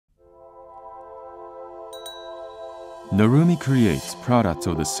NARUMI creates products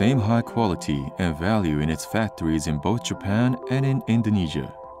of the same high quality and value in its factories in both Japan and in Indonesia.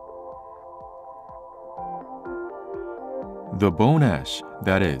 The bone ash,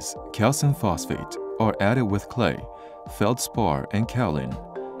 that is, calcium phosphate, are added with clay, feldspar, and kaolin.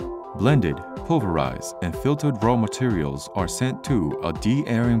 Blended, pulverized, and filtered raw materials are sent to a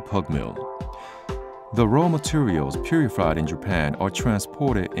de-airing pug mill. The raw materials purified in Japan are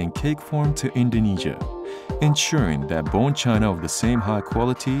transported in cake form to Indonesia, ensuring that bone china of the same high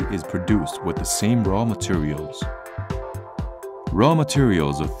quality is produced with the same raw materials. Raw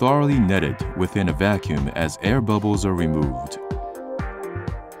materials are thoroughly netted within a vacuum as air bubbles are removed.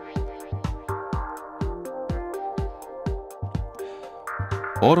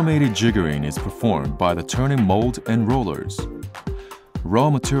 Automated jiggering is performed by the turning mold and rollers. Raw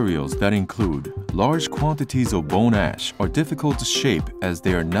materials that include large quantities of bone ash are difficult to shape as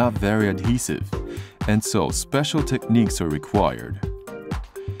they are not very adhesive, and so special techniques are required.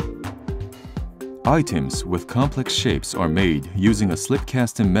 Items with complex shapes are made using a slip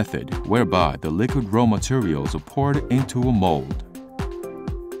casting method whereby the liquid raw materials are poured into a mold.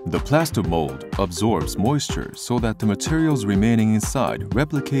 The plaster mold absorbs moisture so that the materials remaining inside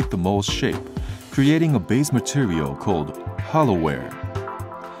replicate the mold's shape, creating a base material called hollowware.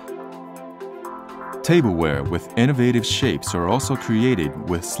 Tableware with innovative shapes are also created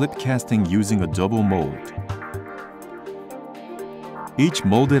with slip casting using a double mold. Each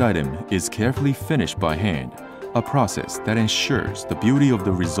molded item is carefully finished by hand, a process that ensures the beauty of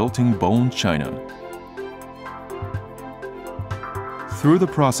the resulting bone china. Through the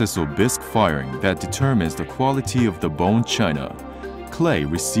process of bisque firing that determines the quality of the bone china, clay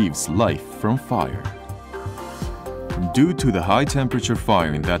receives life from fire. Due to the high temperature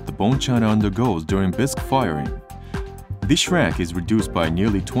firing that the bone china undergoes during bisque firing, the shrink is reduced by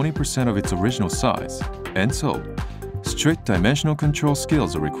nearly 20% of its original size, and so, strict dimensional control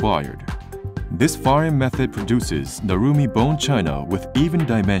skills are required. This firing method produces NARUMI bone china with even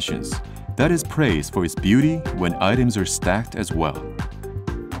dimensions that is praised for its beauty when items are stacked as well.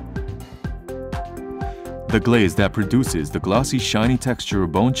 The glaze that produces the glossy, shiny texture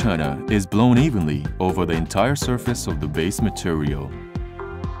of bone china is blown evenly over the entire surface of the base material.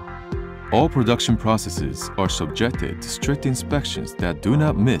 All production processes are subjected to strict inspections that do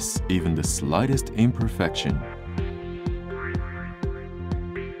not miss even the slightest imperfection.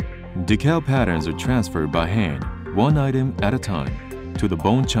 Decal patterns are transferred by hand, one item at a time, to the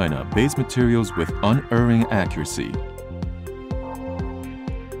bone china base materials with unerring accuracy.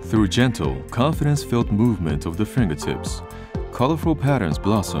 Through gentle, confidence-filled movement of the fingertips, colorful patterns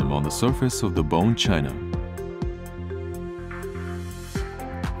blossom on the surface of the bone china.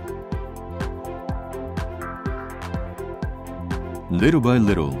 Little by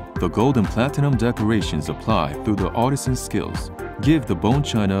little, the gold and platinum decorations applied through the artisan's skills give the bone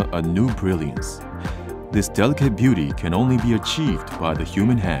china a new brilliance. This delicate beauty can only be achieved by the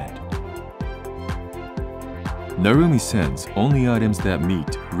human hand. NARUMI sends only items that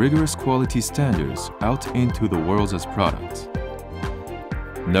meet rigorous quality standards out into the world as products.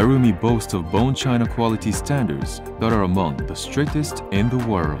 NARUMI boasts of bone china quality standards that are among the strictest in the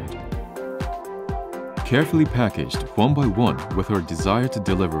world. Carefully packaged one by one with our desire to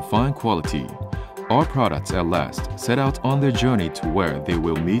deliver fine quality, our products at last set out on their journey to where they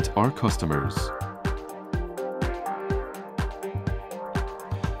will meet our customers.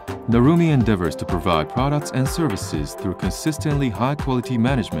 NARUMI endeavors to provide products and services through consistently high-quality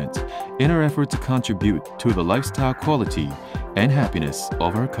management in our effort to contribute to the lifestyle quality and happiness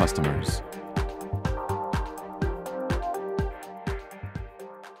of our customers.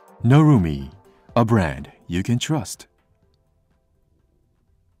 NARUMI, a brand you can trust.